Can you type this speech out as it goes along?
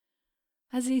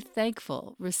As a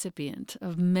thankful recipient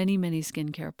of many, many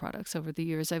skincare products over the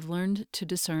years, I've learned to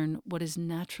discern what is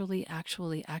naturally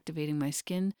actually activating my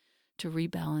skin to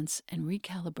rebalance and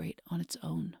recalibrate on its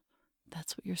own.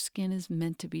 That's what your skin is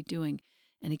meant to be doing,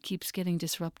 and it keeps getting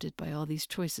disrupted by all these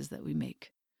choices that we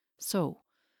make. So,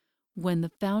 when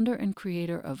the founder and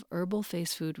creator of Herbal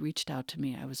Face Food reached out to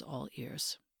me, I was all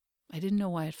ears. I didn't know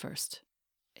why at first.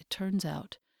 It turns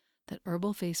out that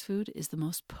Herbal Face Food is the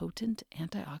most potent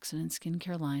antioxidant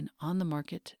skincare line on the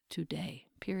market today,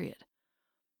 period.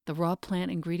 The raw plant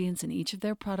ingredients in each of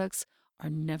their products are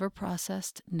never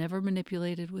processed, never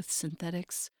manipulated with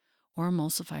synthetics or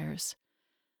emulsifiers.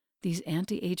 These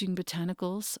anti-aging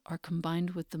botanicals are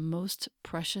combined with the most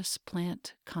precious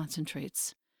plant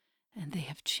concentrates, and they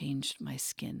have changed my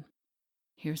skin.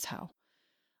 Here's how.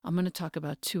 I'm going to talk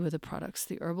about two of the products,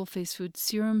 the Herbal Face Food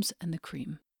serums and the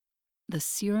cream. The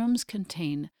serums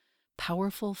contain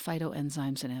powerful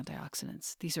phytoenzymes and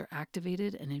antioxidants. These are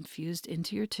activated and infused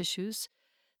into your tissues.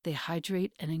 They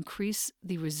hydrate and increase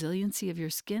the resiliency of your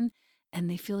skin, and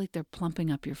they feel like they're plumping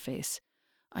up your face.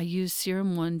 I use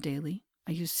Serum 1 daily.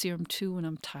 I use Serum 2 when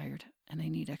I'm tired and I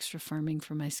need extra firming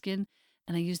for my skin.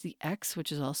 And I use the X,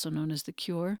 which is also known as the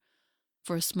Cure,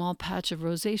 for a small patch of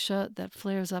rosacea that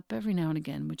flares up every now and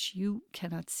again, which you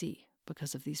cannot see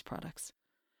because of these products.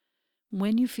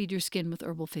 When you feed your skin with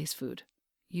Herbal Face Food,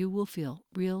 you will feel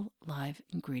real live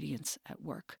ingredients at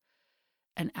work.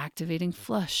 An activating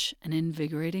flush, an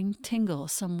invigorating tingle,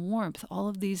 some warmth, all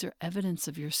of these are evidence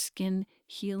of your skin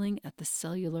healing at the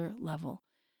cellular level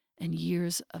and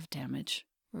years of damage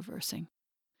reversing.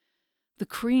 The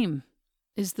cream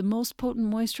is the most potent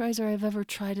moisturizer I've ever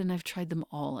tried, and I've tried them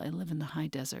all. I live in the high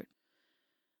desert.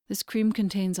 This cream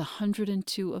contains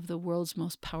 102 of the world's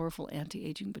most powerful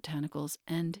anti-aging botanicals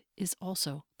and is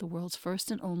also the world's first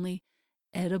and only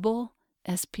edible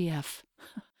SPF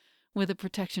with a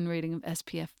protection rating of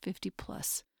SPF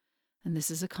 50+. And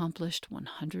this is accomplished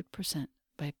 100%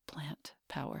 by plant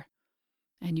power.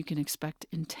 And you can expect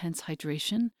intense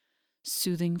hydration,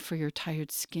 soothing for your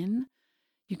tired skin.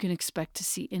 You can expect to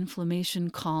see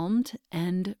inflammation calmed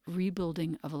and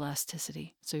rebuilding of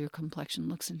elasticity, so your complexion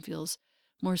looks and feels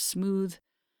more smooth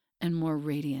and more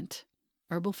radiant.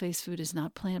 Herbal Face Food is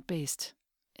not plant-based.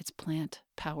 It's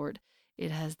plant-powered. It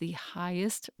has the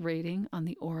highest rating on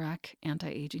the ORAC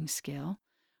anti-aging scale.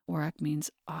 ORAC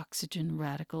means oxygen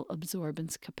radical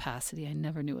absorbance capacity. I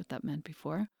never knew what that meant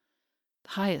before.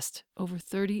 The highest, over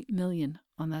 30 million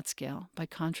on that scale. By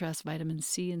contrast, vitamin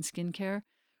C in skincare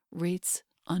rates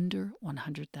under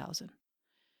 100,000.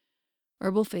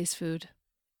 Herbal Face Food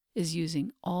is using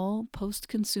all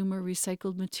post-consumer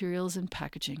recycled materials and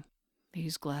packaging. They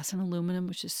use glass and aluminum,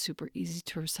 which is super easy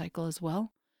to recycle as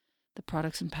well. The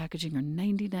products and packaging are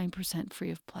 99% free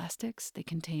of plastics. They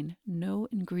contain no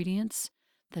ingredients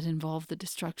that involve the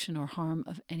destruction or harm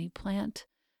of any plant,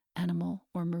 animal,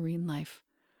 or marine life.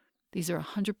 These are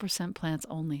 100% plants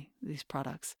only, these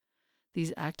products.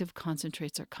 These active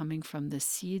concentrates are coming from the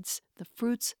seeds, the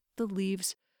fruits, the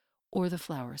leaves, or the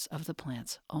flowers of the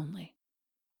plants only.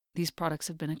 These products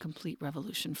have been a complete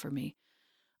revolution for me.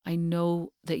 I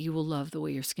know that you will love the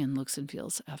way your skin looks and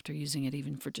feels after using it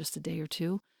even for just a day or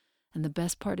two. And the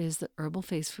best part is that Herbal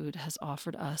Face Food has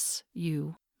offered us,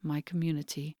 you, my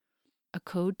community, a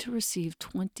code to receive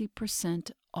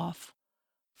 20% off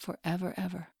forever,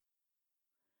 ever.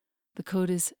 The code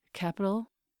is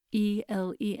capital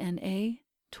ELENA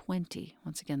 20.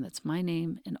 Once again, that's my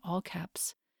name in all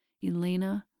caps,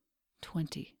 Elena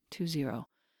 20.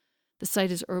 The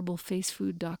site is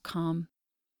herbalfacefood.com.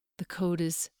 The code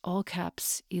is all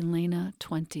caps Elena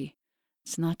 20.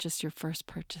 It's not just your first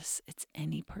purchase, it's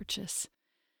any purchase.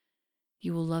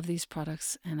 You will love these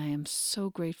products, and I am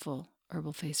so grateful,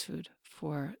 Herbal Face Food,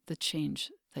 for the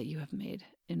change that you have made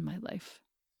in my life.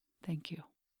 Thank you.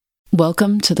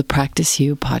 Welcome to the Practice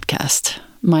You podcast.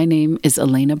 My name is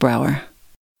Elena Brower.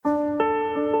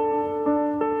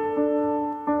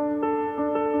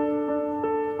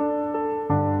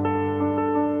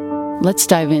 Let's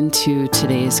dive into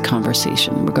today's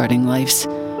conversation regarding life's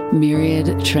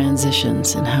myriad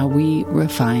transitions and how we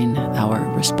refine our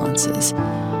responses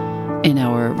in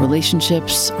our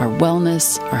relationships, our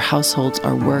wellness, our households,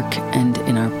 our work, and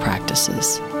in our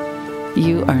practices.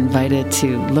 You are invited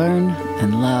to learn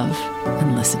and love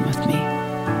and listen with me.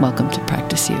 Welcome to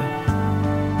Practice You.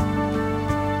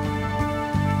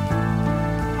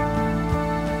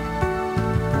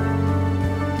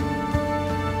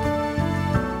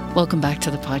 Welcome back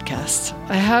to the podcast.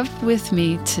 I have with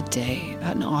me today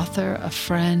an author, a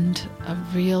friend, a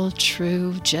real,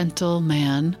 true, gentle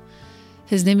man.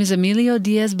 His name is Emilio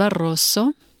Diez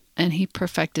Barroso. and he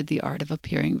perfected the art of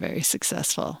appearing very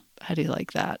successful. How do you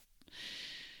like that?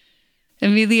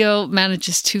 Emilio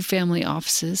manages 2 family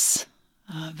offices,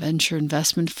 a venture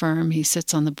investment firm. He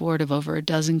sits on the board of over a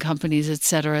dozen companies, et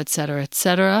cetera, et cetera, et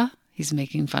cetera. He's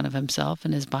making fun of himself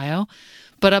in his bio.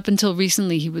 But up until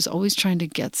recently, he was always trying to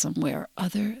get somewhere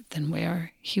other than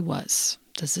where he was.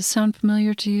 Does this sound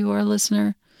familiar to you, our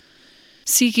listener?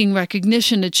 Seeking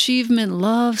recognition, achievement,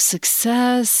 love,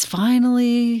 success,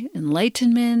 finally,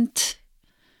 enlightenment.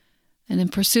 And in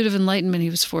pursuit of enlightenment, he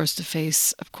was forced to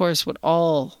face, of course, what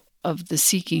all of the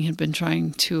seeking had been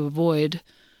trying to avoid,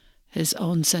 his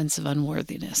own sense of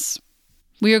unworthiness.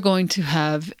 We are going to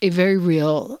have a very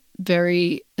real,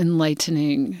 very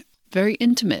enlightening, very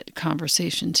intimate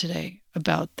conversation today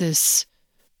about this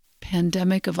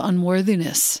pandemic of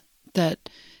unworthiness that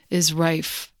is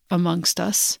rife amongst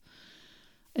us.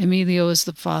 Emilio is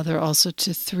the father also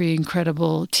to 3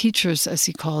 incredible teachers, as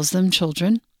he calls them,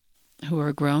 children who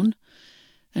are grown,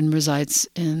 and resides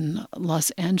in Los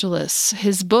Angeles.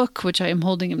 His book, which I am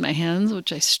holding in my hands,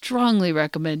 which I strongly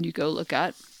recommend you go look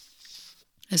at,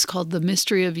 is called The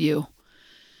Mystery of You.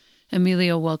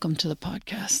 Emilio, welcome to the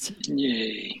podcast.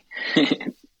 Yay.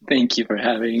 Thank you for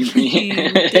having me.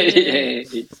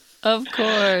 Yay. Of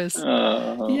course.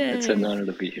 Oh, Yay. It's an honor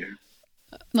to be here.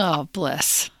 Oh,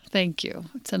 bless. Thank you.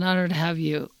 It's an honor to have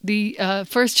you. The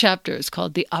first chapter is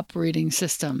called The Operating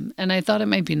System, and I thought it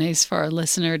might be nice for our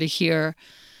listener to hear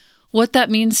what that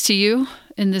means to you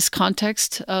in this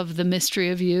context of The Mystery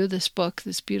of You, this book,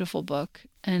 this beautiful book.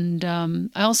 And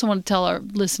I also want to tell our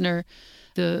listener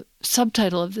the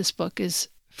subtitle of this book is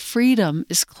Freedom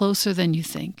is Closer Than You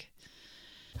Think.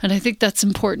 And I think that's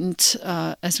important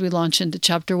as we launch into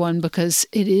chapter 1, because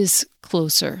it is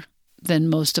closer than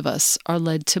most of us are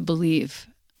led to believe.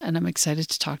 And I'm excited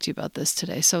to talk to you about this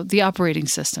today. So the operating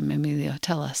system, Emilio,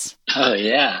 tell us. Oh,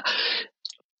 yeah.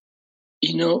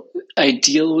 I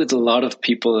deal with a lot of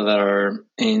people that are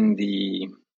in the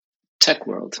tech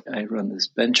world. I run this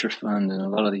venture fund, and a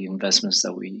lot of the investments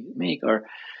that we make are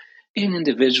in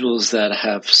individuals that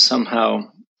have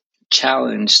somehow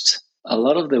challenged a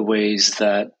lot of the ways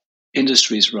that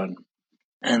industries run.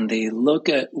 And they look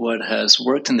at what has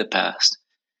worked in the past,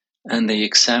 and they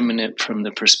examine it from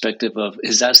the perspective of,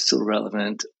 is that still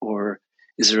relevant, or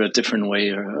is there a different way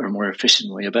or a more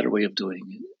efficient way, a better way of doing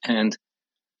it? And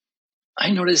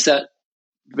I noticed that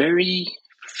very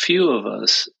few of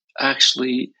us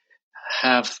actually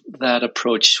have that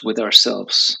approach with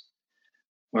ourselves,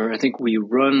 where I think we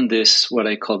run this, what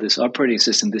I call this operating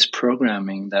system, this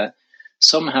programming that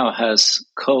somehow has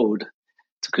code,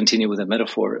 to continue with a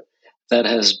metaphor, that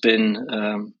has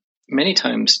been many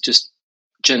times just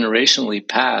generationally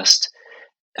passed,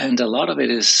 and a lot of it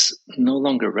is no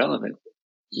longer relevant.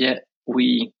 Yet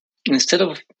we, instead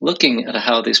of looking at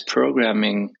how this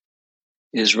programming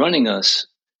is running us,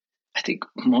 I think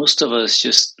most of us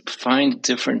just find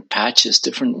different patches,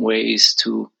 different ways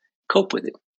to cope with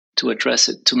it, to address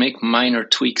it, to make minor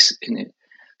tweaks in it,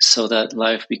 so that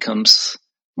life becomes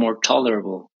more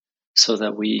tolerable, so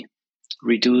that we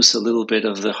reduce a little bit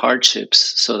of the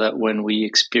hardships, so that when we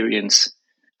experience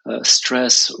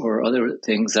stress or other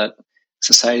things that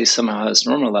society somehow has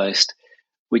normalized,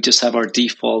 we just have our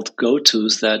default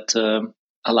go-tos that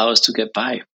allow us to get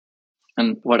by.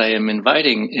 And what I am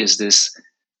inviting is this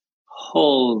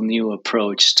whole new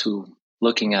approach to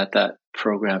looking at that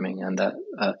programming and that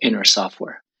inner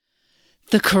software.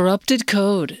 The corrupted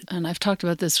code. And I've talked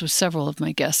about this with several of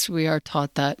my guests. We are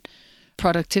taught that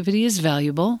productivity is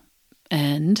valuable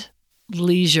and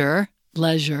leisure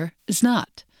is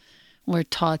not. We're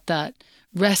taught that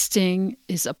resting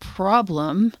is a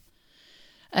problem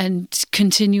and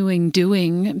continuing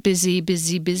doing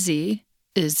busy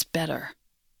is better.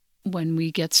 When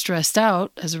we get stressed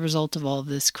out as a result of all of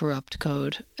this corrupt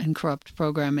code and corrupt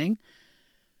programming,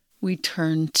 we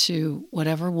turn to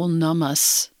whatever will numb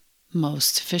us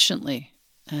most efficiently.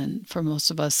 And for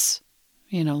most of us,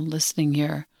 listening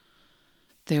here,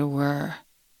 there were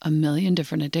a million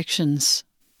different addictions: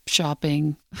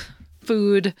 shopping,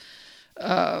 food,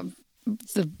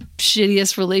 the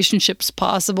shittiest relationships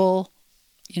possible,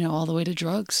 all the way to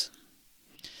drugs.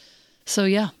 So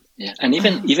yeah. Yeah, and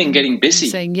even getting busy.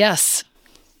 Saying yes.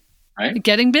 Right?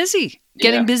 Getting busy.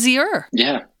 Getting busier.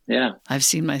 Yeah. I've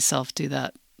seen myself do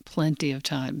that plenty of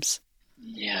times.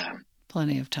 Yeah.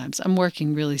 Plenty of times. I'm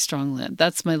working really strongly.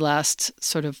 That's my last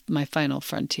my final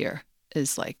frontier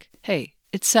is like, hey,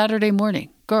 it's Saturday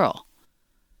morning. Girl,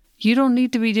 you don't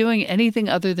need to be doing anything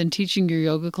other than teaching your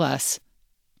yoga class.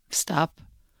 Step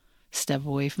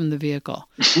away from the vehicle.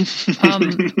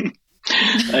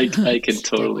 I can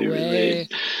totally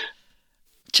relate.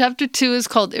 Chapter 2 is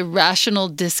called Irrational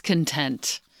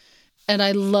Discontent. And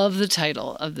I love the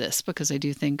title of this because I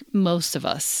do think most of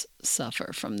us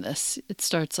suffer from this. It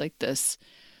starts like this.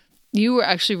 You were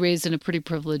actually raised in a pretty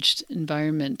privileged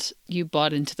environment. You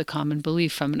bought into the common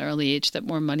belief from an early age that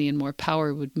more money and more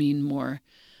power would mean more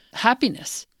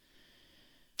happiness.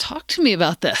 Talk to me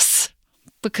about this,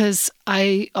 because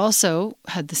I also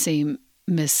had the same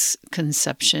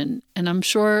misconception, and I'm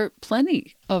sure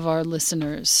plenty of our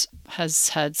listeners has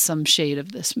had some shade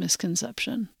of this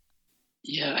misconception.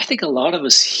 Yeah, I think a lot of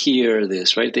us hear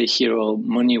this, right? They hear, oh,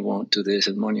 money won't do this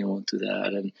and money won't do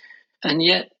that. And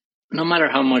yet, no matter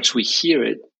how much we hear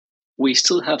it, we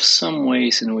still have some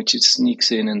ways in which it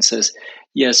sneaks in and says,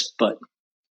 yes, but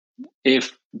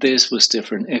if this was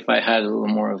different, if I had a little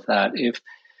more of that,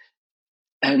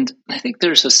 and I think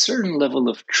there's a certain level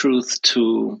of truth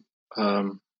to,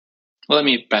 well, let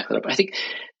me back that up. I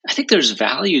think there's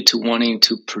value to wanting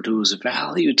to produce,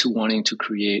 value to wanting to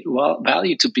create, well,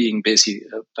 value to being busy,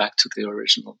 back to the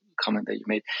original comment that you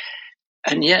made.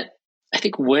 And yet, I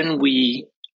think when we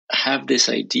have this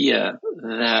idea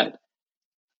that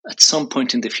at some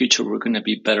point in the future we're going to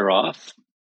be better off,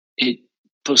 it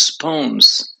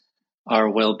postpones our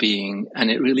well-being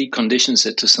and it really conditions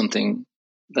it to something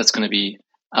that's going to be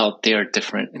out there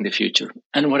different in the future.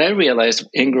 And what I realized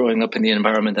in growing up in the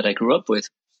environment that I grew up with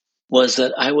was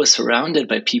that I was surrounded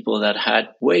by people that had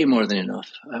way more than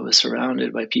enough. I was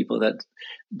surrounded by people that,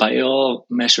 by all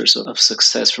measures of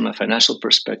success from a financial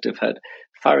perspective, had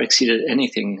far exceeded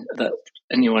anything that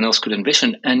anyone else could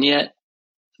envision. And yet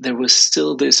there was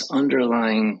still this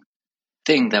underlying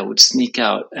thing that would sneak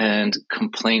out and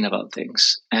complain about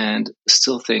things and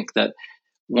still think that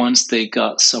once they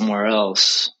got somewhere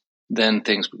else, then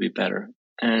things would be better.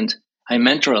 And I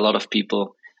mentor a lot of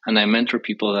people, and I mentor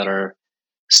people that are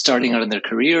starting out in their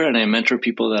career, and I mentor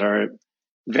people that are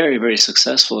very, very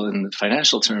successful in the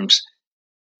financial terms.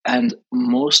 And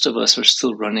most of us are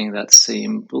still running that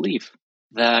same belief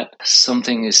that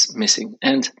something is missing.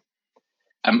 And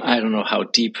I don't know how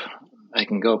deep I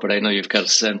can go, but I know you've got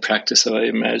Zen practice, so I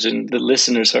imagine the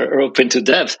listeners are open to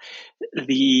depth.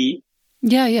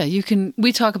 Yeah, you can.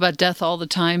 We talk about death all the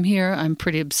time here. I'm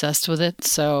pretty obsessed with it,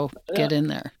 so get in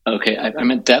there. Okay, I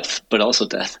meant depth, but also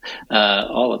death.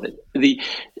 All of it.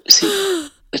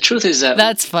 The truth is that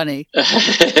that's funny. I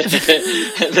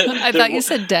thought you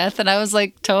said death, and I was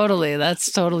like, totally.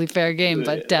 That's totally fair game,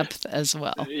 but depth as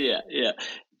well. Yeah.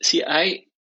 See,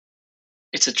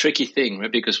 it's a tricky thing,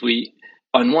 right? Because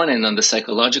on one end, on the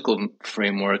psychological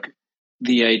framework,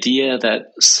 the idea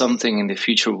that something in the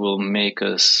future will make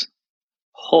us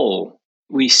whole,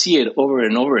 we see it over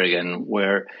and over again,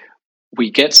 where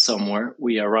we get somewhere,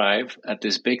 we arrive at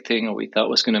this big thing that we thought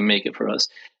was going to make it for us,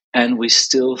 and we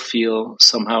still feel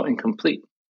somehow incomplete.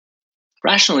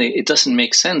 Rationally, it doesn't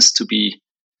make sense to be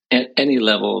at any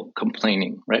level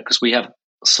complaining, right? Because we have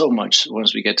so much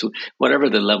once we get to whatever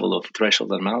the level of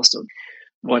threshold and milestone.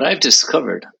 What I've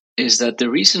discovered is that the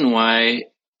reason why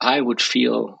I would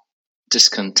feel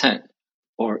discontent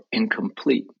or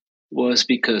incomplete was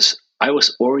because I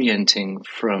was orienting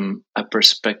from a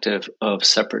perspective of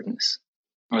separateness.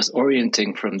 I was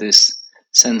orienting from this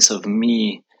sense of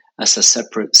me as a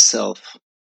separate self.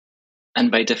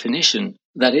 And by definition,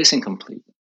 that is incomplete.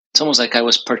 It's almost like I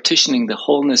was partitioning the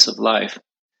wholeness of life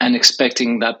and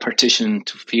expecting that partition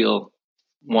to feel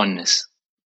oneness,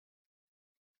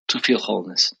 to feel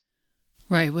wholeness.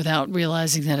 Right, without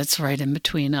realizing that it's right in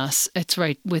between us. It's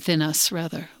right within us,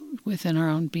 rather, within our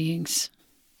own beings.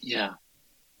 Yeah.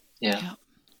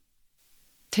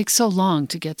 Takes so long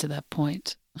to get to that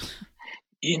point.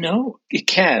 It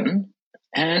can.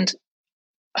 And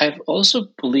I've also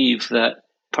believed that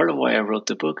part of why I wrote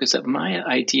the book is that my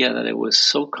idea that it was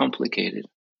so complicated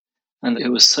and it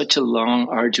was such a long,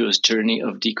 arduous journey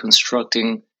of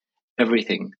deconstructing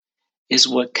everything is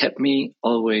what kept me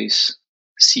always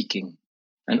seeking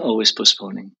and always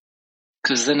postponing.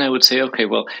 Because then I would say, okay,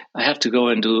 well, I have to go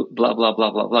and do blah, blah,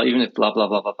 blah, blah, blah, even if blah, blah,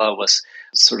 blah, blah, blah was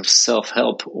sort of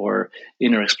self-help or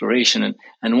inner exploration.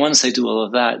 And once I do all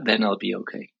of that, then I'll be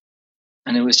okay.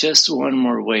 And it was just one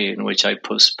more way in which I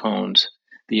postponed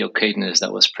the okayness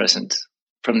that was present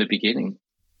from the beginning.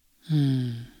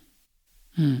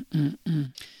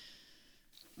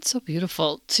 It's so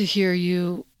beautiful to hear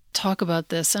you talk about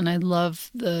this. And I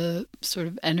love the sort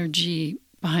of energy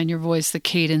behind your voice, the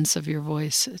cadence of your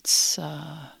voice. It's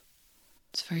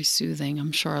very soothing.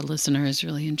 I'm sure our listener is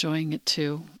really enjoying it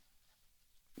too.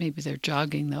 Maybe they're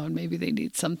jogging though, and maybe they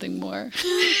need something more.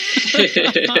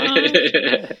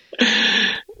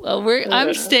 Well,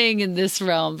 I'm staying in this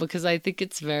realm because I think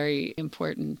it's very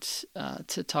important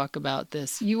to talk about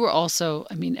this. You were also,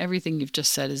 I mean, everything you've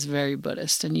just said is very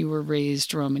Buddhist, and you were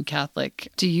raised Roman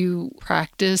Catholic. Do you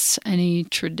practice any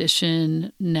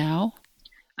tradition now?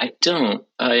 I don't.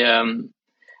 I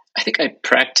think I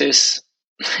practice.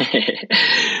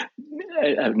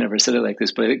 I've never said it like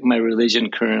this, but I think my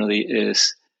religion currently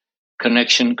is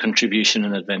connection, contribution,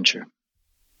 and adventure.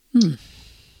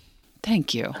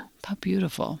 Thank you. How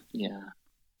beautiful. Yeah.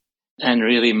 And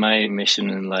really, my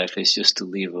mission in life is just to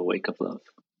leave a wake of love.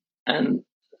 And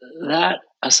that,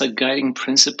 as a guiding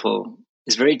principle,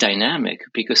 is very dynamic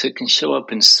because it can show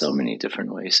up in so many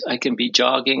different ways. I can be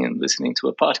jogging and listening to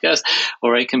a podcast,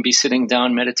 or I can be sitting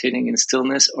down meditating in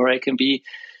stillness, or I can be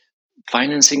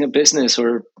financing a business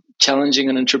or challenging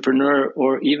an entrepreneur,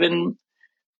 or even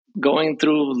going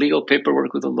through legal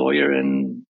paperwork with a lawyer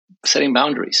and setting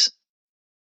boundaries.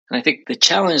 And I think the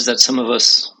challenge that some of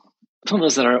us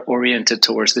that are oriented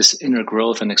towards this inner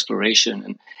growth and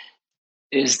exploration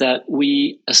is that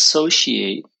we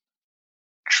associate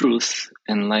truth,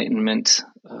 enlightenment,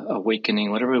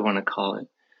 awakening, whatever we want to call it,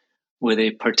 with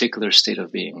a particular state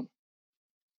of being.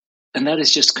 And that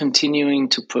is just continuing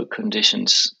to put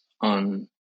conditions on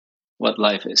what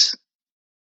life is.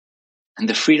 And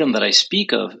the freedom that I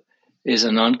speak of is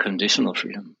a non-conditional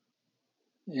freedom,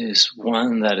 is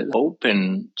one that is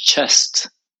open chest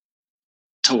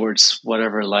towards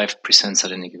whatever life presents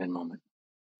at any given moment.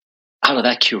 Out of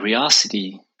that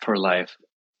curiosity for life,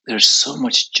 there's so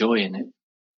much joy in it.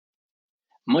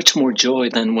 Much more joy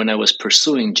than when I was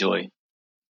pursuing joy,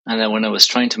 and then when I was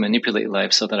trying to manipulate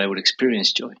life so that I would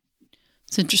experience joy.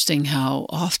 It's interesting how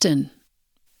often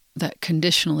that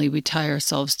conditionally we tie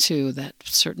ourselves to that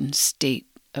certain state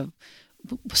of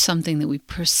something that we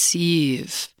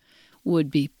perceive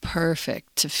would be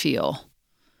perfect to feel.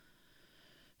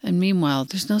 And meanwhile,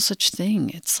 there's no such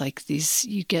thing. It's like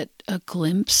you get a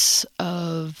glimpse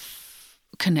of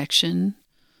connection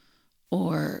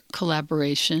or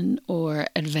collaboration or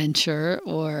adventure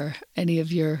or any of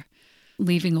your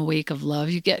leaving a wake of love.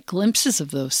 You get glimpses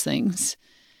of those things.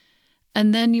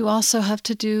 And then you also have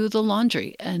to do the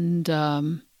laundry and,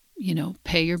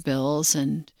 pay your bills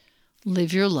and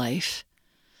live your life.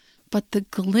 But the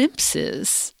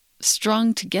glimpses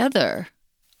strung together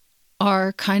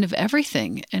are kind of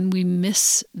everything. And we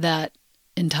miss that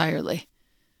entirely.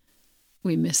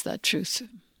 We miss that truth.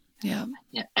 Yeah.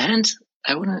 Yeah. And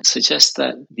I want to suggest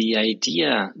that the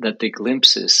idea that the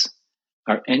glimpses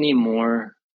are any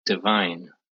more divine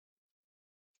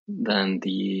than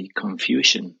the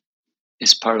confusion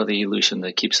is part of the illusion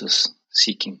that keeps us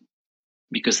seeking.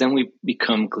 Because then we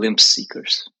become glimpse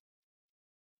seekers.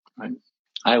 Right?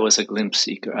 I was a glimpse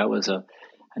seeker. I was an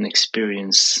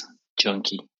experience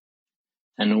junkie.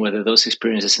 And whether those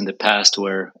experiences in the past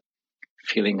were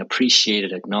feeling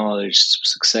appreciated, acknowledged,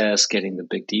 success, getting the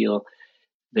big deal,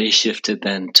 they shifted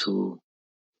then to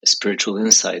spiritual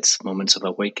insights, moments of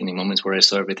awakening, moments where I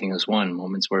saw everything as one,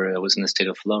 moments where I was in a state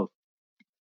of flow.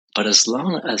 But as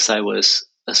long as I was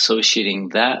associating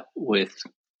that with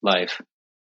life,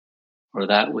 or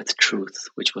that with truth,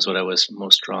 which was what I was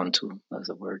most drawn to as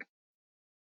a word,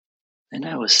 then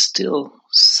I was still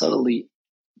subtly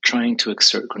trying to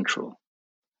exert control,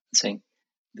 saying,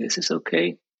 this is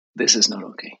okay, this is not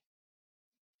okay.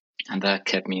 And that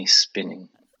kept me spinning.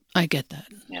 I get that.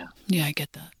 Yeah. Yeah, I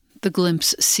get that. The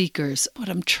glimpse seekers. What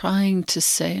I'm trying to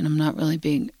say, and I'm not really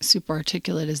being super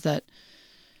articulate, is that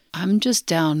I'm just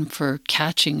down for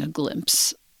catching a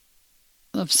glimpse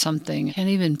of something. I can't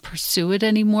even pursue it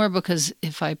anymore because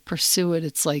if I pursue it,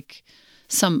 it's like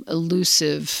some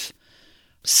elusive,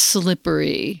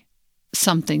 slippery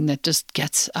something that just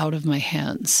gets out of my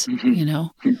hands,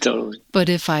 Totally. But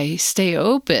if I stay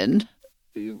open,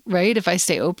 right? If I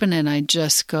stay open and I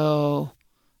just go,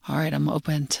 all right, I'm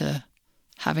open to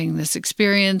having this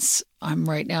experience. I'm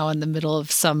right now in the middle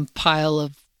of some pile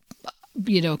of,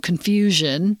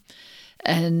 confusion,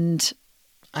 and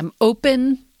I'm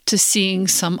open to seeing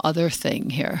some other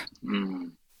thing here.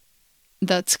 Mm.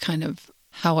 That's kind of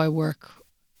how I work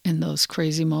in those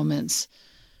crazy moments.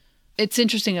 It's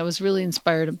interesting. I was really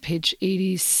inspired on page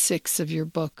 86 of your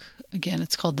book. Again,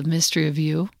 it's called The Mystery of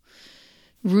You.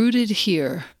 Rooted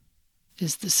here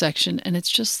is the section, and it's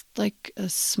just like a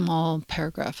small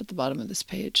paragraph at the bottom of this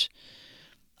page.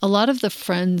 A lot of the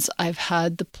friends I've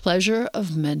had the pleasure of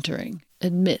mentoring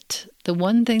admit the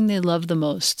one thing they love the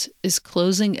most is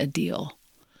closing a deal.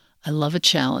 I love a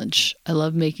challenge. I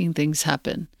love making things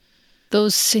happen.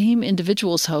 Those same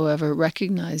individuals, however,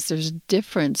 recognize there's a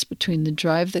difference between the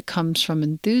drive that comes from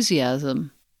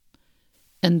enthusiasm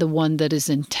and the one that is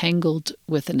entangled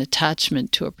with an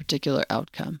attachment to a particular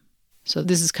outcome. So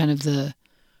this is kind of the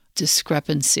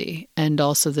discrepancy and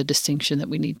also the distinction that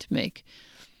we need to make.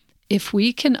 If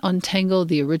we can untangle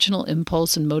the original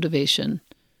impulse and motivation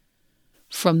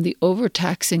from the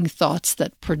overtaxing thoughts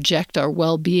that project our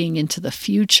well-being into the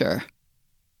future,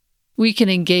 we can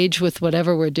engage with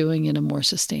whatever we're doing in a more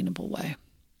sustainable way.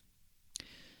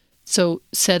 So,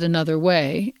 said another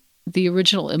way, the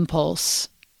original impulse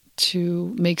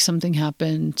to make something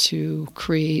happen, to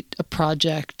create a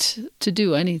project, to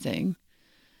do anything,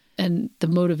 and the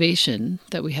motivation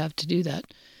that we have to do that,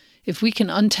 if we can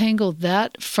untangle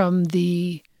that from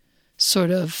the sort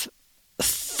of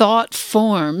thought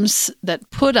forms that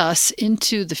put us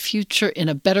into the future in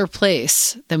a better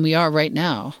place than we are right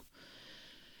now,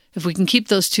 if we can keep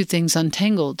those two things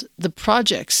untangled, the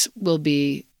projects will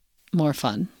be more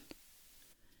fun.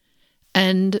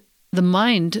 And the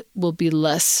mind will be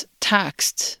less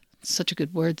taxed, such a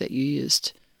good word that you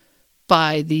used,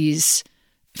 by these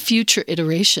future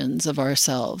iterations of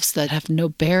ourselves that have no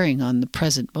bearing on the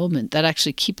present moment, that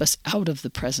actually keep us out of the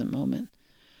present moment.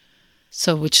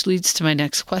 So, which leads to my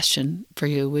next question for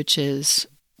you, which is,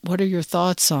 what are your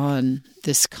thoughts on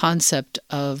this concept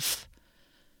of,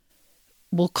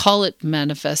 we'll call it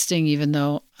manifesting, even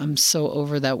though I'm so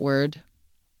over that word,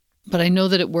 but I know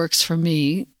that it works for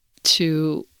me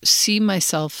to see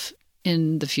myself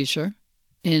in the future,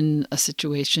 in a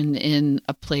situation, in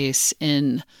a place,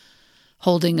 in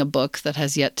holding a book that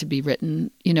has yet to be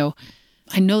written.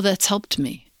 I know that's helped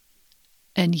me.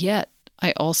 And yet,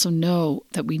 I also know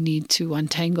that we need to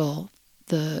untangle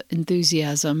the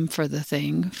enthusiasm for the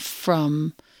thing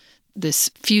from this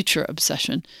future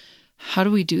obsession. How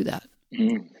do we do that?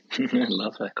 I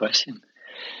love that question.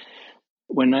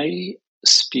 When I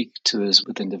speak to this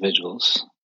with individuals,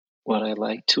 what I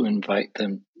like to invite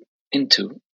them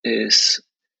into is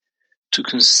to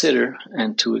consider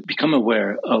and to become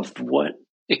aware of what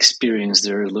experience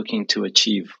they're looking to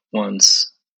achieve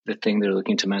once the thing they're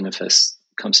looking to manifest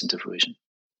comes into fruition.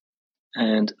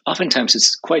 And oftentimes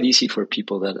it's quite easy for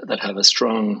people that have a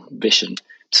strong vision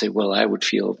to say, well, I would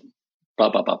feel blah,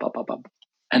 blah, blah, blah, blah, blah.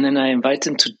 And then I invite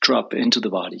them to drop into the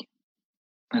body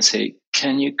and say,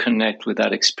 can you connect with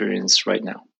that experience right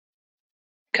now?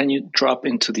 Can you drop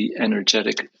into the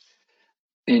energetic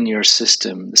in your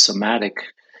system, the somatic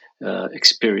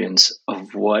experience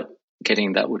of what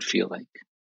getting that would feel like?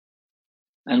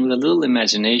 And with a little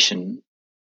imagination,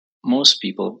 most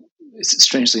people,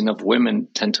 strangely enough, women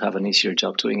tend to have an easier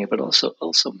job doing it, but also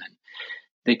men.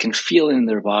 They can feel in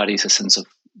their bodies a sense of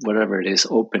whatever it is,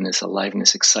 openness,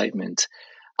 aliveness, excitement.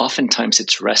 Oftentimes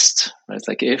it's rest, right? It's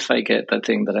like, if I get that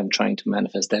thing that I'm trying to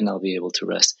manifest, then I'll be able to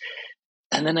rest.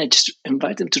 And then I just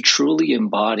invite them to truly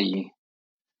embody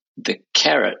the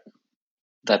carrot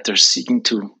that they're seeking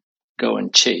to go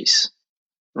and chase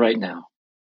right now.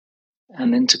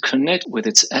 And then to connect with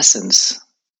its essence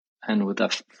and with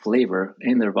that flavor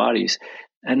in their bodies,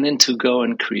 and then to go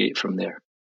and create from there.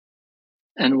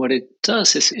 And what it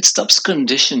does is it stops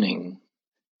conditioning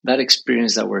that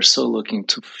experience that we're so looking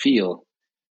to feel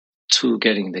to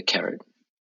getting the carrot.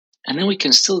 And then we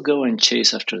can still go and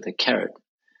chase after the carrot,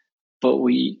 but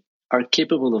we are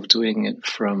capable of doing it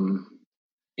from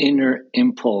inner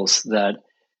impulse that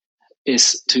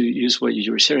is, to use what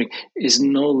you were sharing, is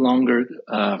no longer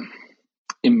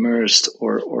immersed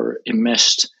or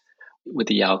enmeshed with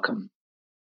the outcome.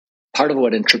 Part of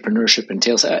what entrepreneurship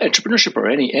entails, entrepreneurship or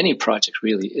any project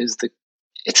really, is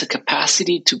it's a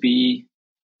capacity to be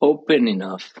open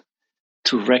enough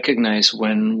to recognize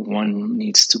when one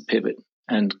needs to pivot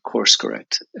and course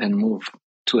correct and move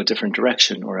to a different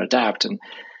direction or adapt.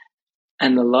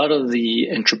 And a lot of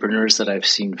the entrepreneurs that I've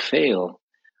seen fail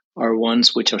are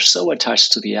ones which are so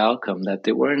attached to the outcome that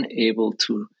they weren't able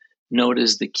to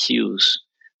notice the cues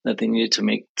that they needed to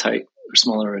make tight or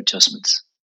smaller adjustments.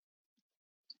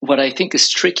 What I think is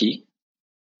tricky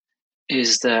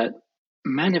is that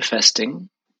manifesting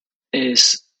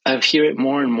is, I've heard it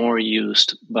more and more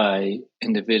used by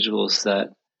individuals that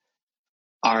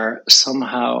are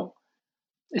somehow,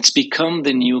 it's become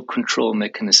the new control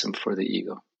mechanism for the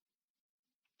ego.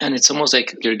 And it's almost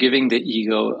like you're giving the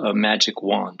ego a magic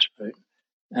wand, right?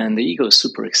 And the ego is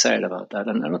super excited about that.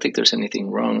 And I don't think there's anything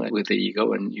wrong with the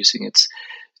ego and using its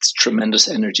tremendous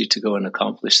energy to go and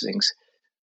accomplish things.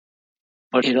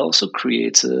 But it also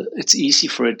creates it's easy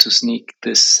for it to sneak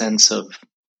this sense of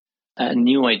a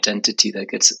new identity that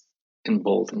gets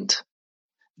emboldened.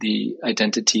 The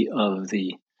identity of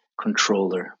the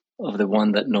controller, of the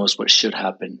one that knows what should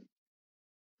happen.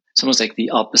 It's almost like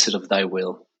the opposite of thy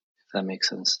will, if that makes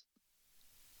sense.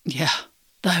 Yeah,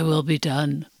 thy will be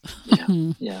done.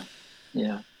 Yeah.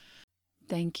 Yeah.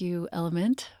 Thank you,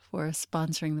 Element, for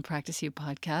sponsoring the Practice You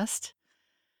podcast.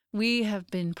 We have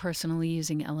been personally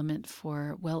using Element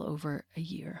for well over a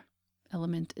year.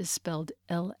 Element is spelled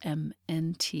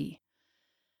LMNT.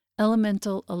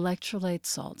 Elemental electrolyte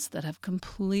salts that have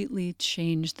completely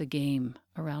changed the game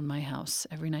around my house.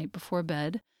 Every night before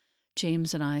bed,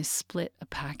 James and I split a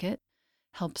packet.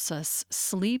 Helps us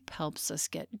sleep, helps us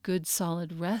get good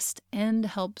solid rest, and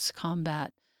helps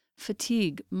combat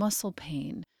fatigue, muscle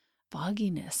pain,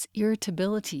 fogginess,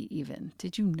 irritability even.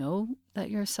 Did you know that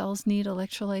your cells need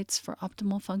electrolytes for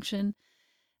optimal function?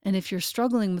 And if you're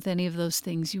struggling with any of those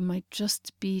things, you might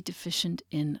just be deficient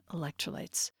in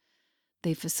electrolytes.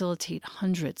 They facilitate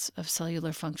hundreds of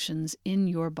cellular functions in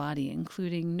your body,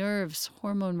 including nerves,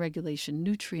 hormone regulation,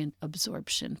 nutrient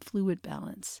absorption, fluid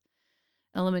balance.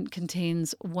 Element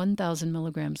contains 1,000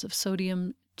 milligrams of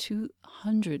sodium,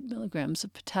 200 milligrams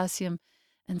of potassium,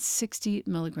 and 60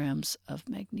 milligrams of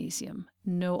magnesium.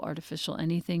 No artificial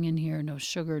anything in here, no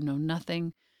sugar, no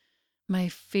nothing. My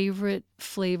favorite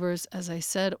flavors, as I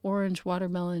said, orange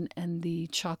watermelon and the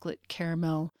chocolate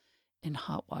caramel in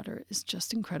hot water is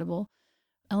just incredible.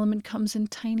 Element comes in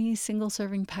tiny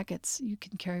single-serving packets you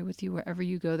can carry with you wherever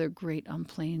you go. They're great on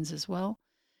planes as well.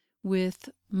 With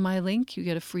my link, you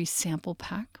get a free sample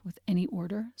pack with any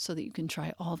order so that you can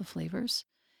try all the flavors.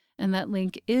 And that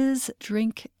link is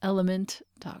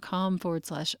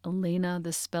drinkelement.com/Elena.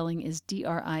 The spelling is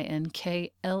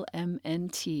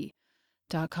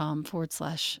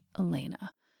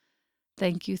DRINKLMNT.com/Elena.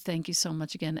 Thank you so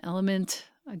much again, Element.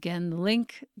 Again, the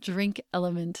link,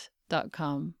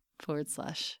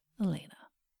 drinkelement.com/Elena.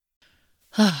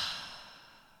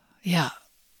 Yeah,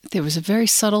 there was a very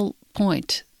subtle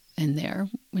point in there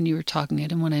when you were talking. I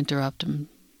didn't want to interrupt. I'm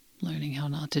learning how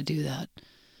not to do that.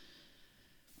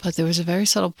 But there was a very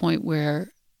subtle point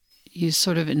where you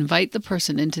sort of invite the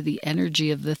person into the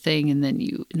energy of the thing, and then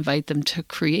you invite them to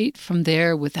create from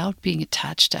there without being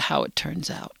attached to how it turns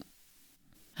out.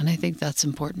 And I think that's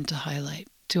important to highlight.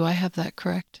 Do I have that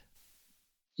correct?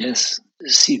 Yes.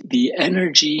 See, the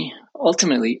energy,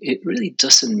 ultimately, it really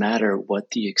doesn't matter what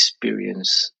the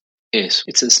experience is.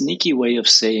 It's a sneaky way of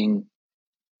saying,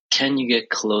 can you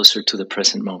get closer to the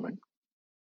present moment?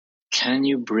 Can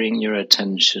you bring your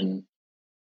attention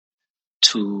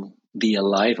to the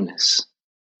aliveness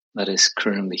that is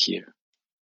currently here?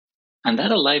 And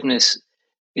that aliveness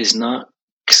is not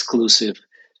exclusive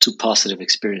to positive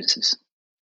experiences.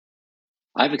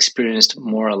 I've experienced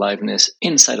more aliveness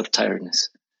inside of tiredness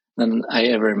than I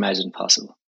ever imagined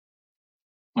possible,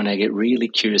 when I get really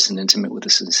curious and intimate with the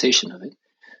sensation of it.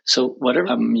 So whatever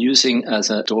I'm using as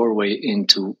a doorway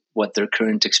into what their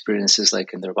current experience is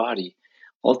like in their body,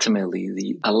 ultimately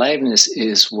the aliveness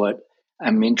is what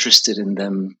I'm interested in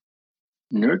them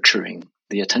nurturing,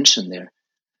 the attention there,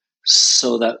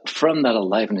 so that from that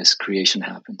aliveness, creation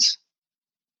happens.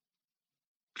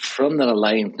 From that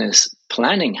aliveness,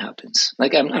 planning happens.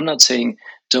 Like I'm not saying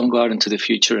don't go out into the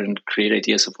future and create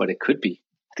ideas of what it could be.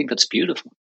 I think that's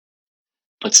beautiful.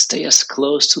 But stay as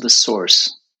close to the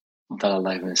source of that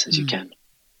aliveness as you can.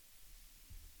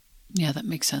 Yeah, that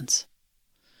makes sense.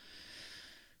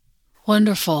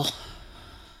 Wonderful.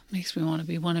 Makes me want to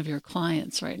be one of your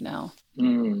clients right now.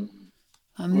 I'm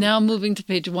now moving to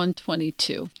page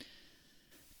 122.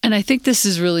 And I think this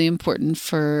is really important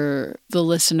for the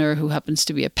listener who happens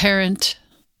to be a parent,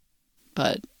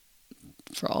 but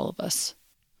for all of us.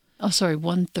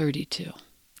 132.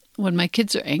 When my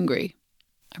kids are angry,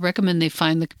 I recommend they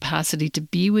find the capacity to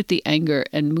be with the anger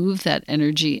and move that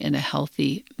energy in a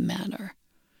healthy manner.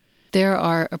 There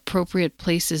are appropriate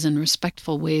places and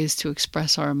respectful ways to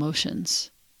express our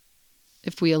emotions.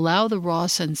 If we allow the raw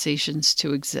sensations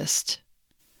to exist,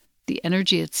 the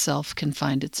energy itself can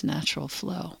find its natural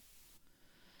flow.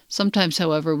 Sometimes,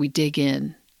 however, we dig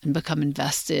in and become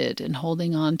invested in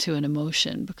holding on to an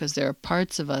emotion because there are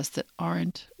parts of us that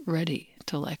aren't ready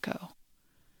to let go.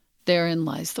 Therein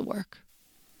lies the work.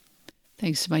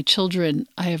 Thanks to my children,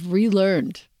 I have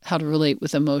relearned how to relate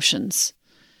with emotions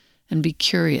and be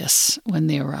curious when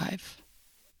they arrive.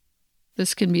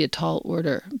 This can be a tall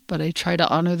order, but I try to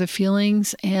honor the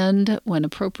feelings and, when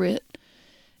appropriate,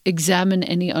 examine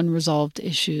any unresolved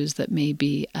issues that may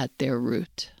be at their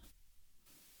root.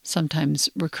 Sometimes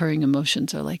recurring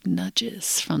emotions are like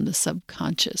nudges from the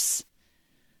subconscious,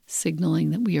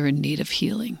 signaling that we are in need of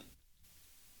healing.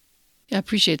 I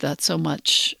appreciate that so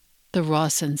much, the raw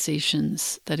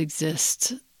sensations that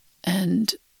exist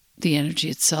and the energy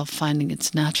itself finding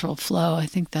its natural flow. I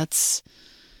think that's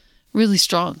really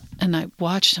strong. And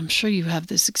I'm sure you have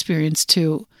this experience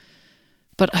too,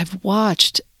 but I've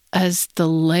watched as the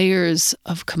layers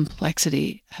of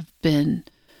complexity have been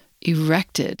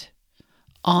erected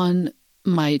on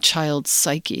my child's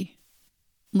psyche.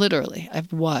 Literally,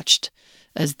 I've watched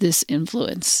as this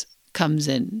influence comes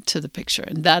into the picture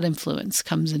and that influence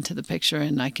comes into the picture,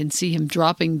 and I can see him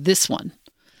dropping this one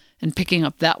and picking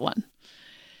up that one.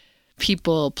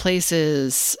 People,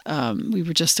 places. We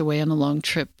were just away on a long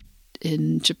trip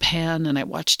in Japan, and I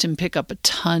watched him pick up a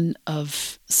ton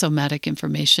of somatic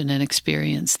information and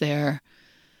experience there.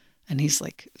 And he's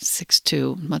like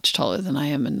 6'2", much taller than I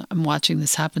am, and I'm watching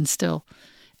this happen still.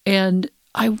 And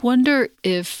I wonder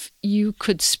if you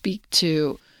could speak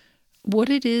to what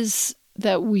it is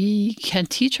that we can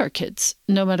teach our kids,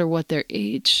 no matter what their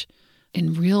age,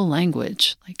 in real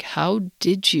language. Like, how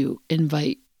did you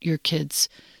invite your kids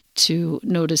to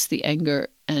notice the anger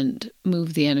and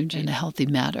move the energy in a healthy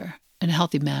manner?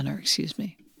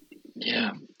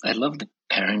 Yeah, I love the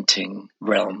parenting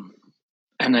realm.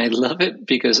 And I love it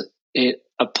because it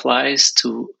applies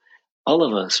to all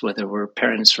of us, whether we're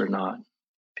parents or not,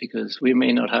 because we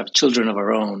may not have children of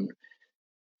our own,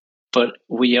 but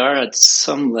we are at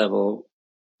some level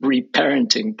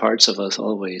reparenting parts of us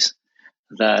always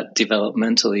that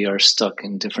developmentally are stuck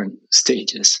in different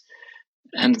stages.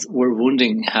 And where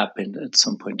wounding happened at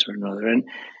some point or another. And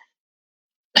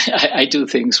I do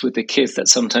things with the kids that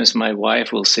sometimes my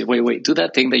wife will say, wait, do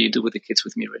that thing that you do with the kids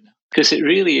with me right now. Because it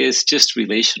really is just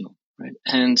relational, right?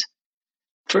 And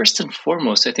first and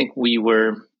foremost, I think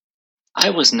I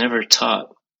was never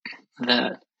taught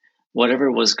that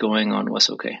whatever was going on was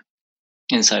okay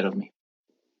inside of me.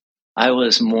 I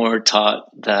was more taught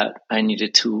that I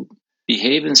needed to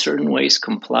behave in certain ways,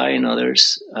 comply in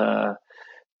others,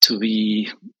 to be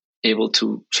able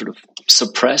to sort of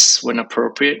suppress when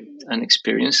appropriate and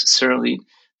experience, certainly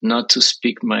not to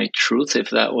speak my truth if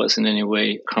that was in any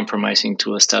way compromising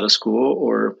to a status quo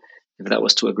or if that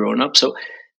was to a grown-up. So,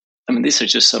 I mean, these are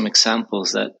just some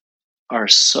examples that are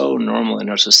so normal in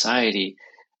our society.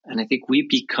 And I think we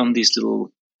become these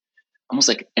little, almost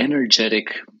like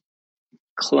energetic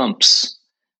clumps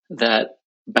that,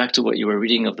 back to what you were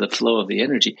reading of the flow of the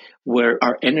energy, where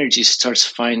our energy starts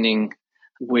finding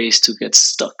ways to get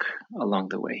stuck along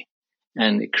the way.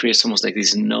 And it creates almost like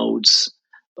these nodes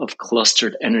of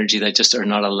clustered energy that just are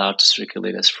not allowed to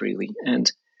circulate as freely.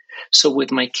 And so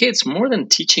with my kids, more than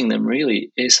teaching them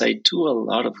really, is I do a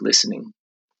lot of listening.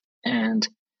 And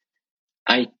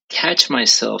I catch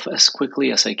myself as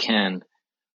quickly as I can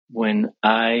when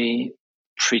I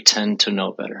pretend to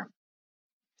know better.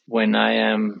 When I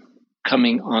am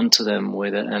coming onto them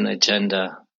with an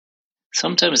agenda,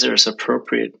 sometimes there's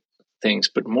appropriate things,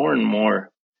 but more and more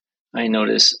I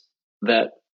notice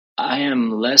that I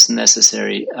am less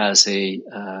necessary as a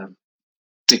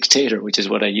dictator, which is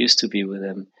what I used to be with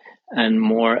them, and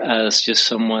more as just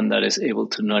someone that is able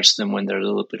to nudge them when they're a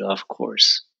little bit off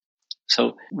course.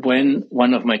 So when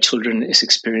one of my children is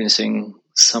experiencing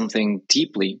something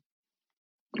deeply,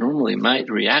 normally my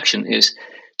reaction is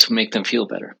to make them feel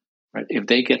better. Right? If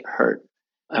they get hurt,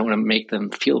 I want to make them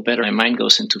feel better. My mind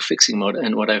goes into fixing mode.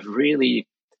 And what I've really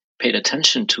paid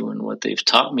attention to and what they've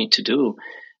taught me to do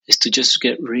is to just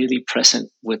get really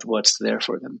present with what's there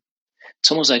for them.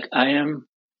 It's almost like I am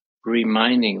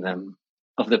reminding them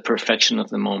of the perfection of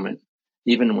the moment,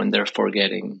 even when they're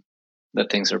forgetting that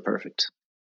things are perfect.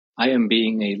 I am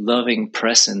being a loving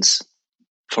presence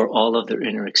for all of their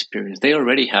inner experience. They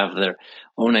already have their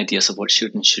own ideas of what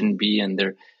should and shouldn't be, and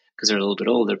because they're a little bit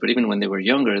older. But even when they were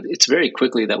younger, it's very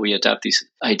quickly that we adapt these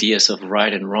ideas of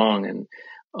right and wrong and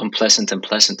unpleasant and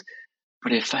pleasant.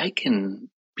 But if I can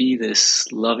be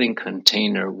this loving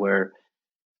container where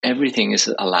everything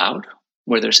is allowed,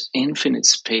 where there's infinite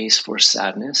space for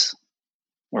sadness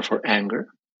or for anger,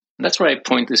 and that's where I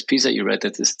point this piece that you read,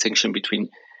 that distinction between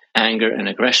anger and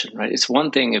aggression, right? It's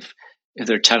one thing if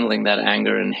they're channeling that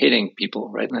anger and hitting people,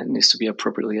 right? And that needs to be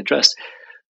appropriately addressed.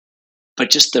 But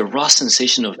just the raw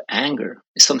sensation of anger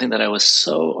is something that I was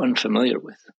so unfamiliar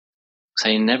with.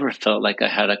 Because I never felt like I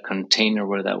had a container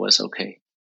where that was okay.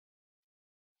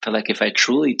 I felt like if I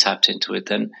truly tapped into it,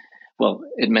 then, well,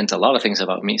 it meant a lot of things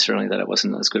about me, certainly that I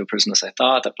wasn't as good a person as I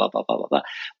thought, that blah, blah, blah, blah, blah.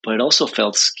 But it also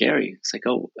felt scary. It's like,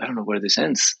 oh, I don't know where this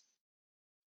ends.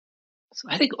 So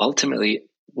I think ultimately,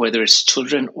 whether it's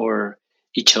children or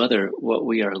each other, what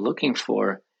we are looking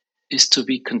for is to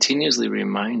be continuously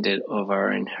reminded of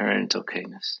our inherent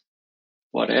okayness,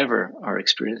 whatever our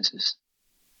experiences.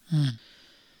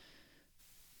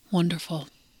 Wonderful.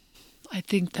 I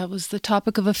think that was the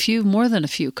topic of more than a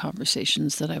few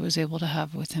conversations that I was able to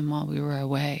have with him while we were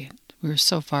away. We were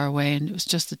so far away, and it was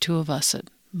just the two of us at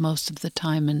most of the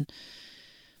time, and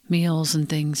meals and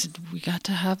things. We got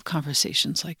to have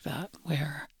conversations like that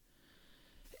where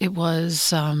it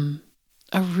was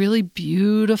a really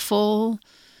beautiful,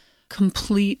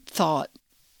 complete thought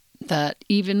that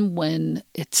even when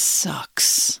it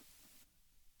sucks,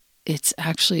 it's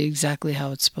actually exactly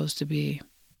how it's supposed to be.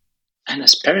 And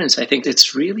as parents, I think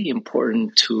it's really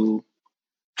important to,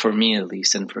 for me at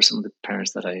least, and for some of the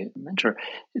parents that I mentor,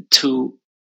 to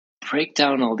break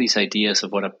down all these ideas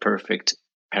of what a perfect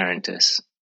parent is,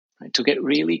 right? To get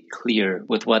really clear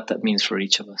with what that means for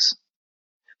each of us.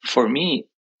 For me,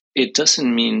 it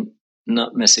doesn't mean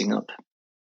not messing up,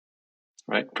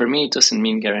 right? For me, it doesn't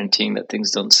mean guaranteeing that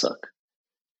things don't suck.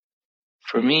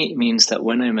 For me, it means that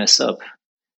when I mess up,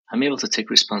 I'm able to take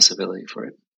responsibility for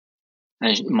it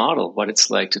and model what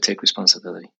it's like to take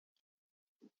responsibility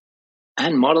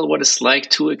and model what it's like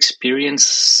to experience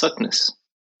suckness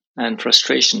and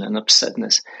frustration and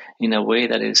upsetness in a way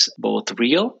that is both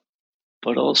real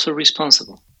but also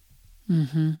responsible.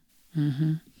 Mm-hmm.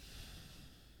 Mm-hmm.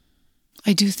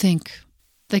 I do think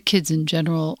that kids in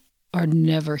general are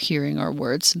never hearing our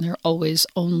words, and they're always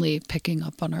only picking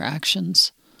up on our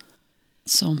actions.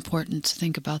 It's so important to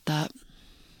think about that.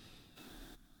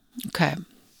 Okay,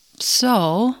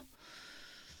 so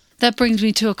that brings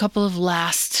me to a couple of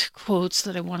last quotes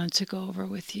that I wanted to go over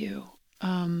with you.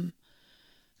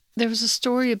 There was a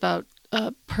story about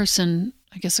a person,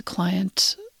 I guess a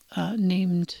client,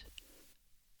 named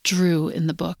Drew in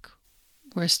the book.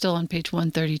 We're still on page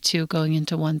 132, going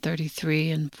into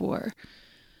 133 and 4,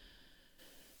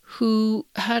 who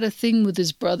had a thing with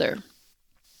his brother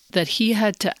that he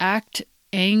had to act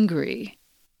angry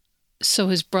so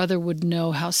his brother would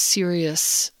know how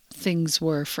serious things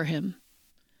were for him.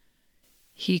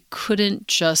 He couldn't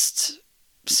just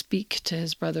speak to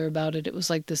his brother about it. It was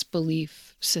like this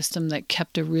belief system that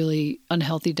kept a really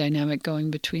unhealthy dynamic going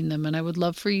between them. And I would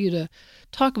love for you to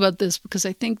talk about this, because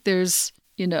I think there's,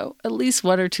 at least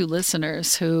one or two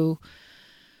listeners who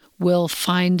will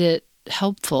find it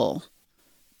helpful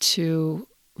to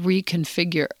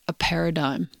reconfigure a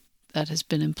paradigm that has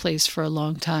been in place for a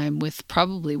long time with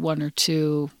probably one or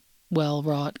two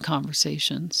well-wrought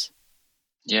conversations.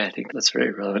 Yeah, I think that's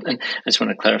very relevant. And I just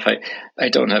want to clarify, I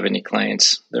don't have any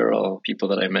clients. They're all people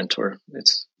that I mentor.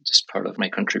 It's just part of my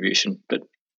contribution. But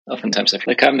oftentimes I feel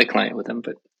like I'm the client with them,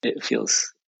 but it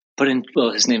feels... But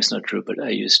his name's not Drew, but I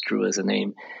use Drew as a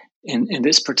name. In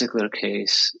this particular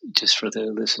case, just for the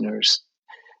listeners,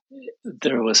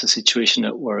 there was a situation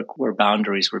at work where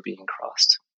boundaries were being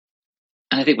crossed.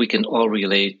 And I think we can all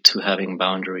relate to having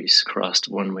boundaries crossed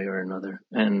one way or another.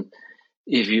 And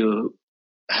if you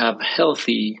have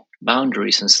healthy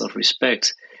boundaries and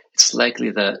self-respect, it's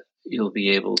likely that you'll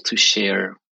be able to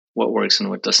share what works and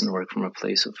what doesn't work from a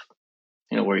place of,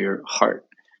 where your heart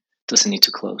doesn't need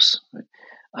to close. Right?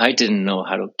 I didn't know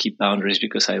how to keep boundaries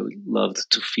because I loved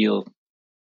to feel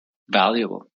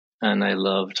valuable. And I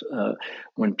loved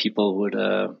when people would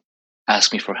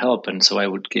ask me for help. And so I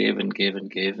would give and give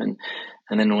and give. And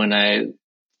then when I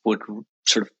would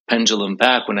sort of pendulum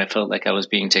back, when I felt like I was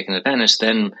being taken advantage,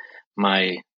 then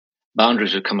my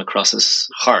boundaries would come across as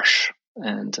harsh.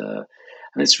 And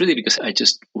it's really because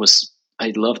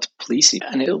I loved pleasing.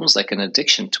 And it was like an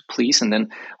addiction to please. And then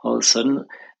all of a sudden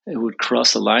it would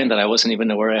cross a line that I wasn't even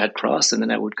aware I had crossed. And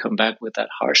then I would come back with that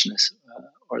harshness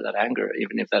or that anger.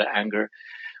 Even if that anger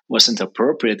wasn't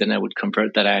appropriate, then I would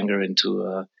convert that anger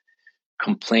into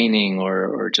complaining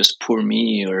or just poor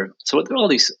me. So there are all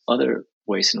these other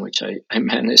ways in which I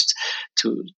managed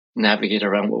to navigate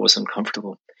around what was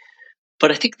uncomfortable.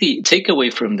 But I think the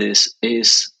takeaway from this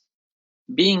is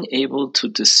being able to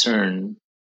discern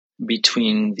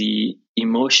between the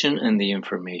emotion and the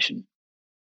information.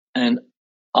 And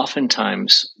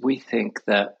oftentimes we think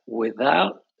that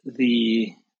without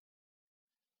the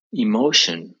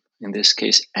emotion, in this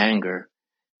case anger,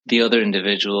 the other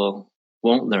individual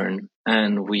won't learn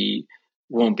and we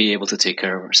won't be able to take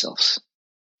care of ourselves.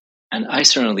 And I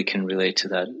certainly can relate to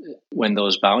that. When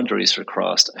those boundaries are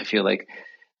crossed, I feel like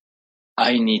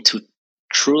I need to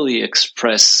truly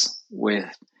express with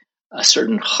a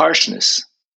certain harshness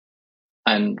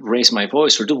and raise my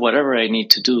voice or do whatever I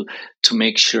need to do to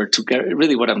make sure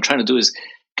really what I'm trying to do is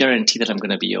guarantee that I'm going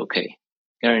to be okay,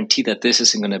 guarantee that this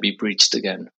isn't going to be breached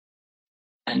again.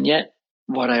 And yet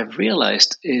what I've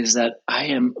realized is that I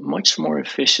am much more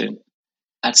efficient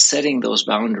at setting those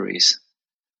boundaries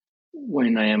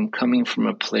when I am coming from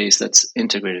a place that's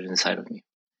integrated inside of me,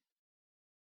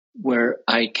 where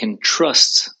I can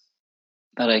trust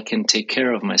that I can take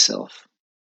care of myself.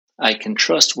 I can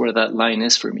trust where that line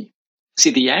is for me.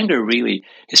 See, the anger really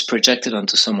is projected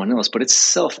onto someone else, but it's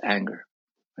self-anger.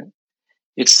 Right?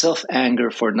 It's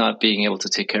self-anger for not being able to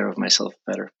take care of myself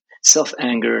better.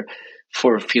 Self-anger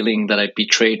for feeling that I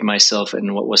betrayed myself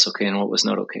and what was okay and what was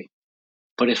not okay.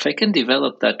 But if I can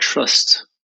develop that trust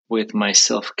with my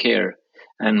self-care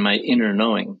and my inner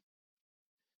knowing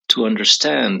to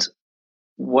understand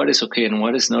what is okay and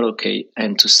what is not okay,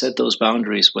 and to set those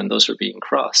boundaries when those are being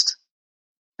crossed,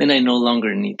 then I no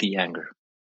longer need the anger.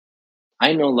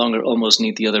 I no longer almost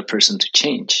need the other person to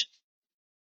change,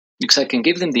 because I can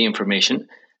give them the information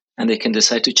and they can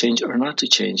decide to change or not to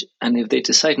change. And if they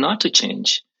decide not to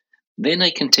change, then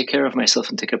I can take care of myself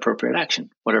and take appropriate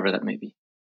action, whatever that may be.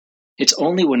 It's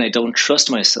only when I don't trust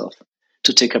myself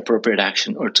to take appropriate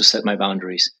action or to set my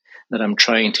boundaries that I'm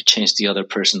trying to change the other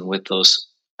person with those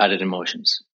added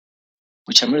emotions,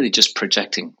 which I'm really just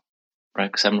projecting,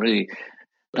 right? Because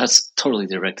that's totally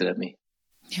directed at me.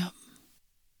 Yeah.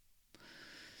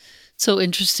 So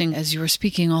interesting. As you were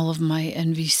speaking, all of my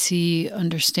NVC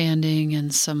understanding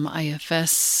and some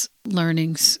IFS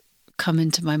learnings come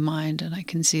into my mind, and I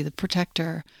can see the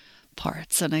protector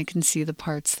parts, and I can see the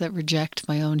parts that reject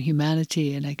my own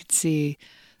humanity, and I can see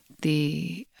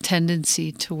the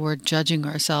tendency toward judging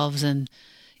ourselves. And,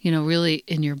 really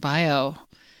in your bio,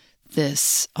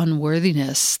 this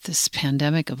unworthiness, this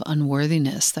pandemic of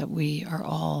unworthiness that we are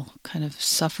all kind of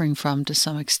suffering from to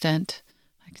some extent.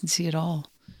 I can see it all.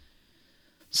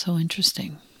 So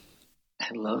interesting. I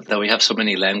love that we have so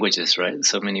many languages, right?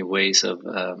 So many ways of,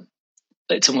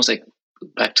 it's almost like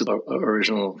back to the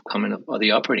original comment of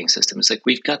the operating system. It's like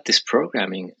we've got this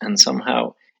programming, and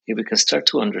somehow if we can start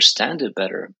to understand it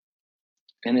better,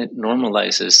 and it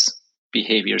normalizes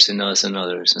behaviors in us and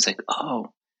others. It's like,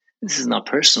 oh, this is not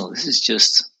personal. This is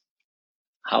just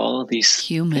how all these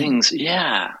human things.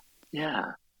 Yeah.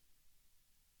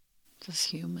 Just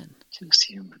human.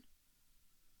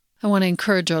 I want to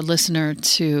encourage our listener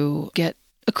to get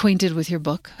acquainted with your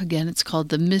book. Again, it's called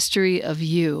The Mystery of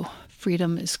You.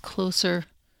 Freedom is closer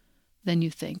than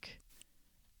you think.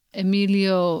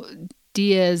 Emilio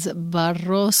Diez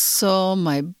Barroso,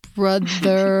 my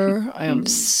brother. I am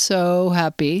so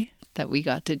happy that we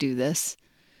got to do this.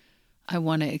 I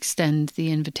want to extend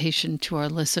the invitation to our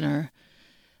listener,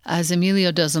 as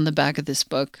Emilio does on the back of this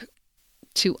book,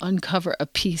 to uncover a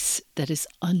piece that is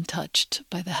untouched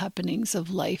by the happenings of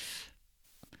life.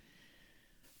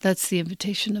 That's the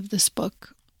invitation of this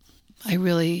book. I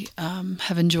really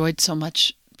have enjoyed so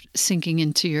much sinking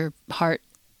into your heart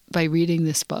by reading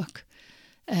this book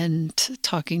and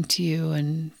talking to you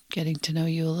and getting to know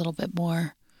you a little bit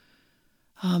more.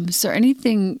 Is there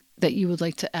anything that you would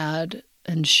like to add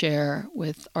and share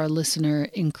with our listener,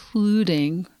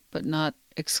 including, but not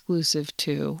exclusive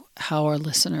to, how our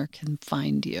listener can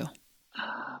find you?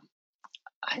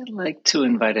 I'd like to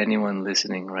invite anyone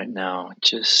listening right now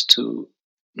just to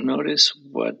notice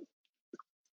what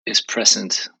is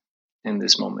present in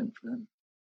this moment for them,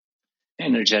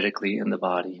 energetically in the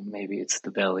body. Maybe it's the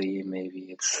belly, maybe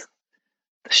it's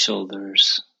the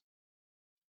shoulders.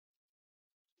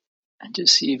 And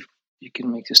just see if you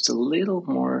can make just a little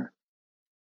more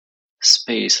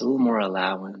space, a little more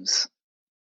allowance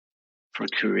for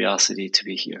curiosity to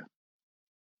be here.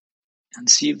 And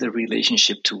see if the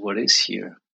relationship to what is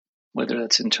here, whether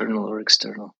that's internal or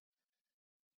external,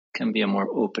 can be a more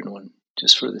open one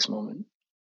just for this moment.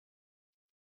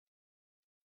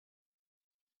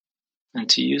 And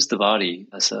to use the body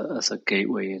as a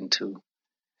gateway into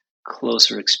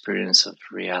closer experience of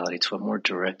reality, to a more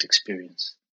direct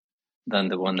experience than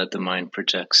the one that the mind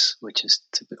projects, which is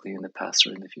typically in the past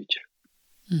or in the future.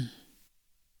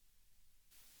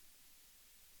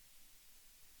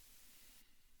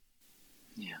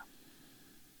 Yeah.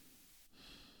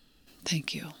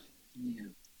 Thank you.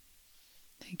 Yeah.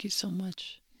 Thank you so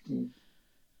much. And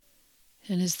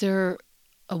is there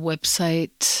a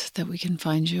website that we can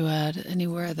find you at,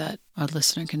 anywhere that our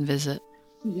listener can visit?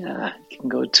 Yeah, you can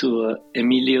go to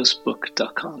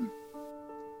emiliosbook.com.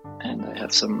 And I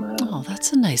have some... oh,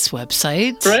 that's a nice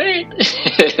website. Right?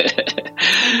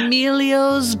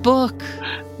 Emilio's book.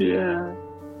 Yeah.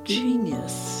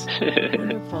 Genius.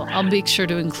 Wonderful. I'll make sure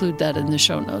to include that in the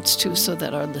show notes too, so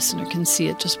that our listener can see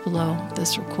it just below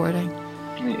this recording.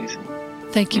 Amazing.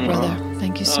 Thank you, brother.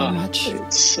 Thank you so much.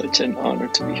 It's such an honor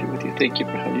to be here with you. Thank you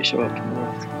for how you show up in the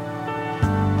world.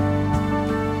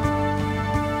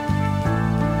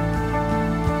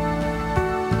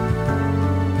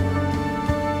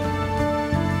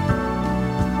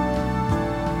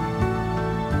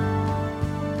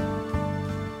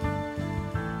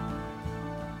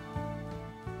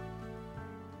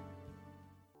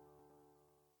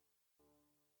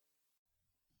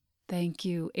 Thank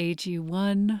you,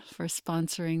 AG1, for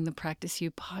sponsoring the Practice You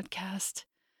podcast.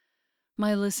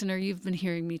 My listener, you've been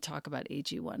hearing me talk about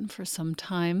AG1 for some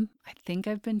time. I think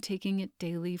I've been taking it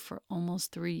daily for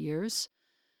almost 3 years.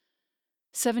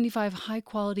 75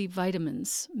 high-quality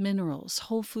vitamins, minerals,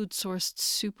 whole food-sourced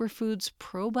superfoods,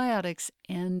 probiotics,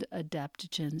 and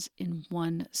adaptogens in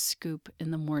one scoop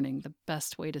in the morning. The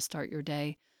best way to start your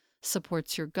day.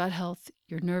 Supports your gut health,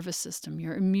 your nervous system,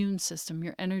 your immune system,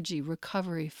 your energy,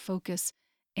 recovery, focus,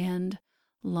 and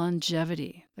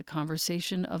longevity, the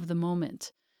conversation of the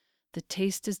moment. The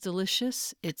taste is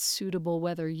delicious. It's suitable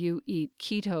whether you eat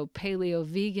keto, paleo,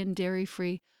 vegan,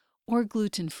 dairy-free, or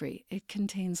gluten-free. It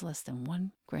contains less than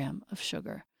 1 gram of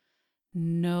sugar.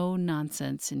 No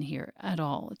nonsense in here at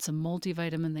all. It's a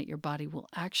multivitamin that your body will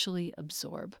actually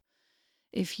absorb.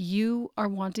 If you are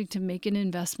wanting to make an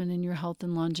investment in your health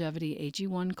and longevity,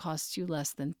 AG1 costs you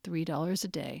less than $3 a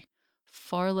day,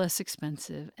 far less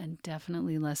expensive and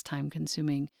definitely less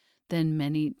time-consuming than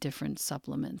many different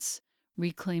supplements.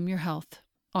 Reclaim your health,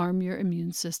 arm your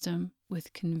immune system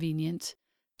with convenient,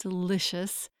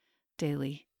 delicious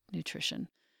daily nutrition.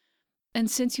 And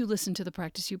since you listen to the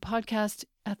Practice You podcast,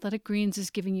 Athletic Greens is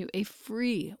giving you a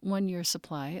free 1-year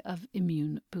supply of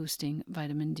immune-boosting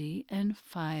vitamin D and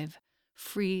 5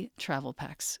 free travel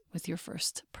packs with your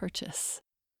first purchase.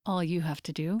 All you have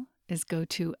to do is go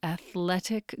to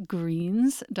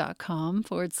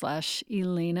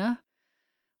athleticgreens.com/Elena.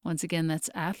 Once again, that's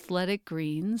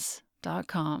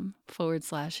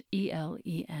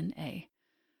athleticgreens.com/ELENA.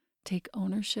 Take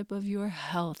ownership of your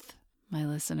health, my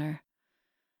listener.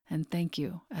 And thank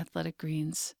you, Athletic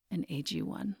Greens and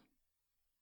AG1.